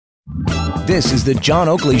This is the John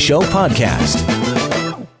Oakley Show podcast.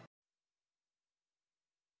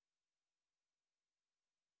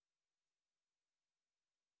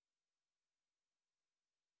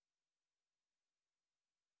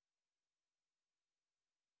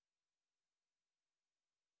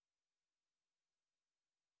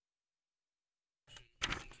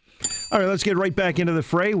 All right, let's get right back into the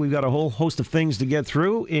fray. We've got a whole host of things to get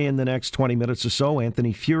through in the next 20 minutes or so.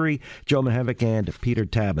 Anthony Furey, Joe Mihevc, and Peter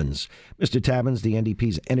Tabuns. Mr. Tabuns, the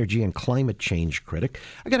NDP's energy and climate change critic.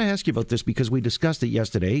 I got to ask you about this because we discussed it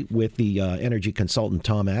yesterday with the energy consultant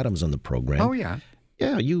Tom Adams on the program. Oh, yeah.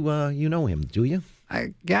 Yeah, you know him, do you?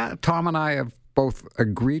 Yeah, Tom and I have both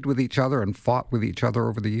agreed with each other and fought with each other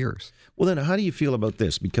over the years. Well, then, how do you feel about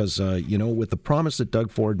this? Because, with the promise that Doug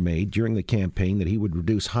Ford made during the campaign that he would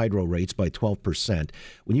reduce hydro rates by 12%,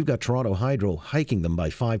 when you've got Toronto Hydro hiking them by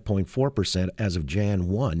 5.4% as of Jan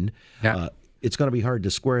 1, it's going to be hard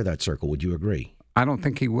to square that circle. Would you agree? I don't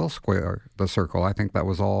think he will square the circle. I think that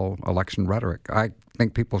was all election rhetoric. I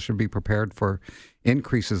think people should be prepared for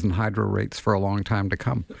increases in hydro rates for a long time to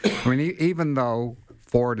come. I mean, even though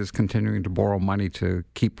Ford is continuing to borrow money to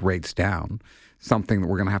keep rates down, something that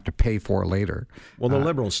we're going to have to pay for later. Well, the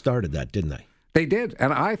Liberals started that, didn't they? They did,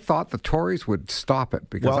 and I thought the Tories would stop it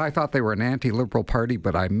because I thought they were an anti-Liberal party,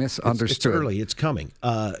 but I misunderstood. It's early. It's coming.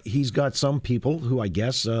 He's got some people who I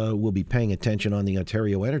guess will be paying attention on the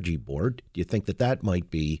Ontario Energy Board. Do you think that might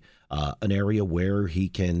be an area where he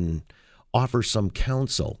can offer some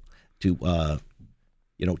counsel to,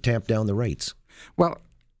 tamp down the rates? Well,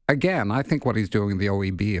 again, I think what he's doing, the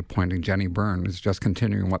OEB appointing Jenny Byrne, is just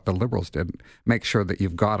continuing what the Liberals did. Make sure that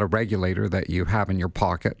you've got a regulator that you have in your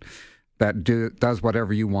pocket that does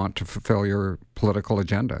whatever you want to fulfill your political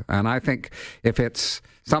agenda. And I think if it's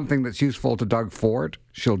something that's useful to Doug Ford,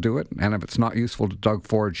 she'll do it. And if it's not useful to Doug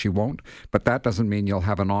Ford, she won't. But that doesn't mean you'll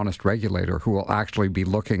have an honest regulator who will actually be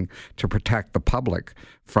looking to protect the public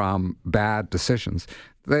from bad decisions.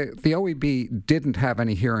 The OEB didn't have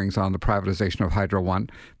any hearings on the privatization of Hydro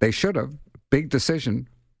One. They should have. Big decision,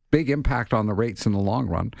 big impact on the rates in the long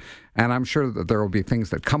run. And I'm sure that there will be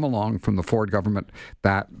things that come along from the Ford government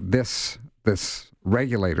that this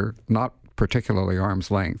regulator, not particularly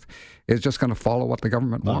arm's length, is just going to follow what the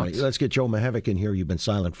government wants. All right, let's get Joe Mihevc in here. You've been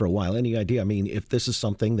silent for a while. Any idea? I mean, if this is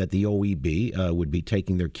something that the OEB would be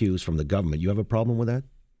taking their cues from the government, you have a problem with that?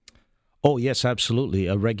 Oh, yes, absolutely.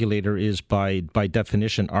 A regulator is by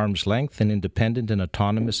definition arm's length and independent and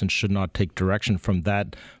autonomous and should not take direction from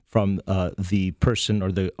the person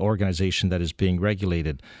or the organization that is being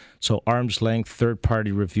regulated. So arm's length,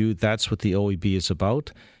 third-party review, that's what the OEB is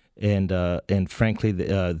about. And frankly,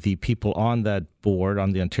 the people on that board,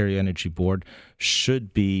 on the Ontario Energy Board,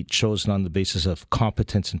 should be chosen on the basis of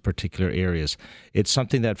competence in particular areas. It's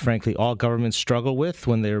something that, frankly, all governments struggle with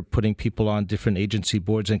when they're putting people on different agency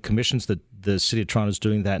boards and commissions. The City of Toronto is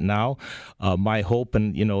doing that now. My hope,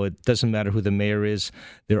 and it doesn't matter who the mayor is,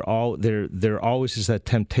 there always is that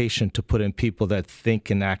temptation to put in people that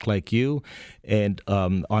think and act like you, and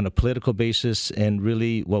on a political basis. And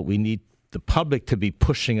really, what we need the public to be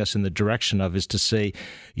pushing us in the direction of is to say,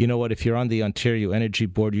 you know what, if you're on the Ontario Energy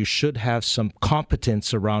Board, you should have some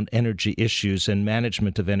competence around energy issues and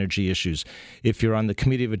management of energy issues. If you're on the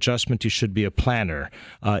Committee of Adjustment, you should be a planner.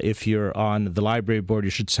 If you're on the Library Board,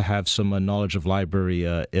 you should have some knowledge of library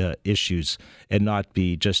issues and not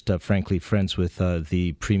be just, frankly, friends with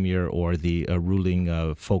the Premier or the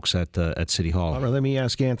ruling folks at City Hall. All right, let me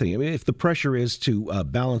ask Anthony, if the pressure is to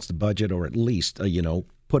balance the budget or at least,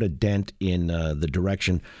 put a dent in the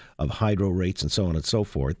direction of hydro rates and so on and so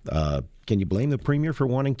forth. Can you blame the Premier for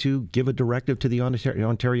wanting to give a directive to the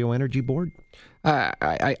Ontario Energy Board?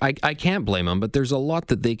 I can't blame them, but there's a lot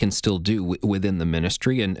that they can still do within the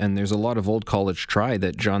ministry, and there's a lot of old college try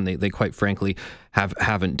that, John, they quite frankly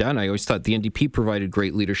haven't done. I always thought the NDP provided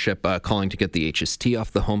great leadership, calling to get the HST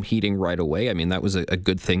off the home heating right away. I mean, that was a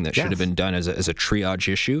good thing that should have been done as a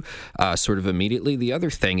triage issue, sort of immediately. The other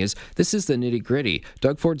thing is, this is the nitty-gritty.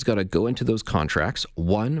 Doug Ford's got to go into those contracts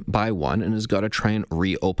one by one and has got to try and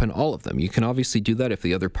reopen all of them. You can obviously do that if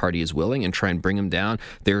the other party is willing and try and bring them down.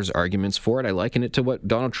 There's arguments for it. I liken it to what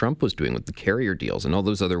Donald Trump was doing with the carrier deals and all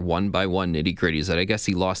those other one-by-one nitty-gritties that I guess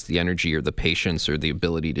he lost the energy or the patience or the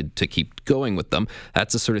ability to keep kept going with them.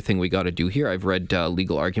 That's the sort of thing we got to do here. I've read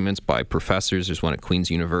legal arguments by professors. There's one at Queen's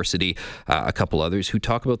University, a couple others, who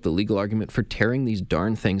talk about the legal argument for tearing these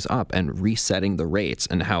darn things up and resetting the rates,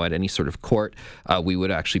 and how at any sort of court we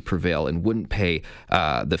would actually prevail and wouldn't pay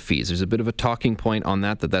the fees. There's a bit of a talking point on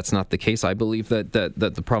that's not the case. I believe that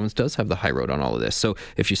the province does have the high road on all of this. So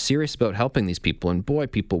if you're serious about helping these people, and boy,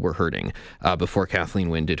 people were hurting before Kathleen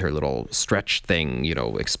Wynne did her little stretch thing,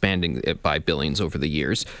 expanding it by billions over the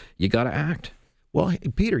years, you got to act. Well,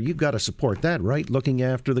 Peter, you've got to support that, right? Looking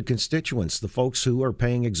after the constituents, the folks who are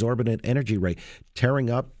paying exorbitant energy rate, tearing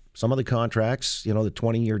up some of the contracts, the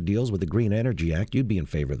 20-year deals with the Green Energy Act. You'd be in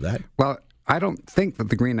favor of that. Well, I don't think that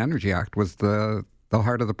the Green Energy Act was the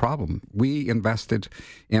heart of the problem. We invested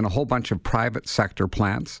in a whole bunch of private sector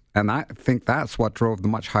plants, and I think that's what drove the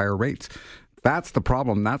much higher rates. That's the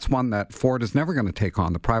problem. That's one that Ford is never going to take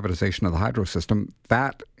on, the privatization of the hydro system.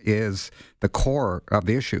 That is the core of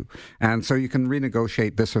the issue. And so you can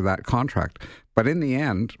renegotiate this or that contract. But in the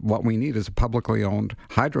end, what we need is a publicly owned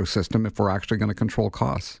hydro system if we're actually going to control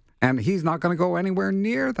costs. And he's not going to go anywhere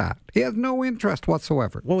near that. He has no interest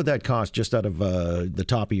whatsoever. What would that cost, just out of the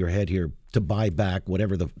top of your head here, to buy back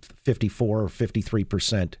whatever the 54 or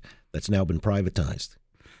 53% that's now been privatized?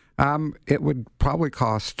 It would probably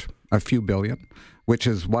cost a few billion, which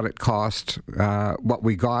is what it cost, what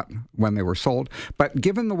we got when they were sold. But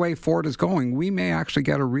given the way Ford is going, we may actually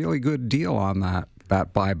get a really good deal on that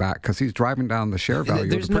buyback, because he's driving down the share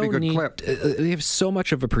value with a pretty good clip. They have so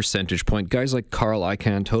much of a percentage point. Guys like Carl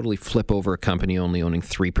Icahn totally flip over a company only owning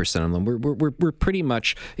 3% of them. We're pretty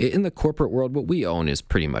much, in the corporate world, what we own is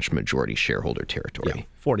pretty much majority shareholder territory. Yeah,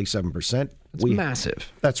 47%. It's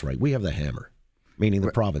massive. That's right. We have the hammer, meaning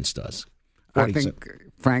the province does. I think,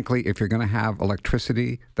 frankly, if you're going to have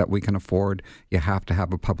electricity that we can afford, you have to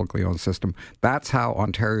have a publicly owned system. That's how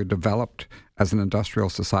Ontario developed as an industrial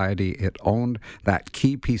society. It owned that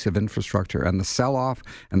key piece of infrastructure, and the sell-off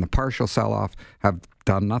and the partial sell-off have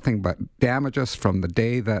done nothing but damage us from the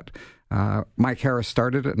day that Mike Harris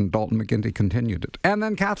started it and Dalton McGuinty continued it. And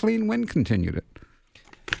then Kathleen Wynne continued it.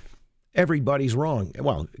 Everybody's wrong.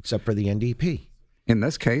 Well, except for the NDP. In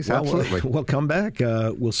this case, absolutely. We'll come back.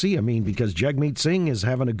 We'll see. Because Jagmeet Singh is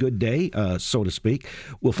having a good day, so to speak.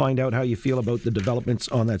 We'll find out how you feel about the developments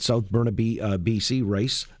on that South Burnaby, BC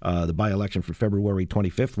race, the by-election for February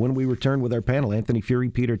 25th, when we return with our panel, Anthony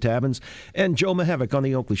Furey, Peter Tabuns, and Joe Mihevc on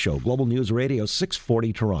The Oakley Show. Global News Radio,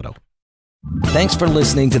 640 Toronto. Thanks for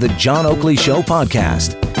listening to the John Oakley Show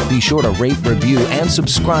podcast. Be sure to rate, review, and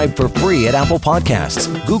subscribe for free at Apple Podcasts,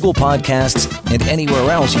 Google Podcasts, and anywhere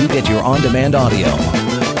else you get your on-demand audio.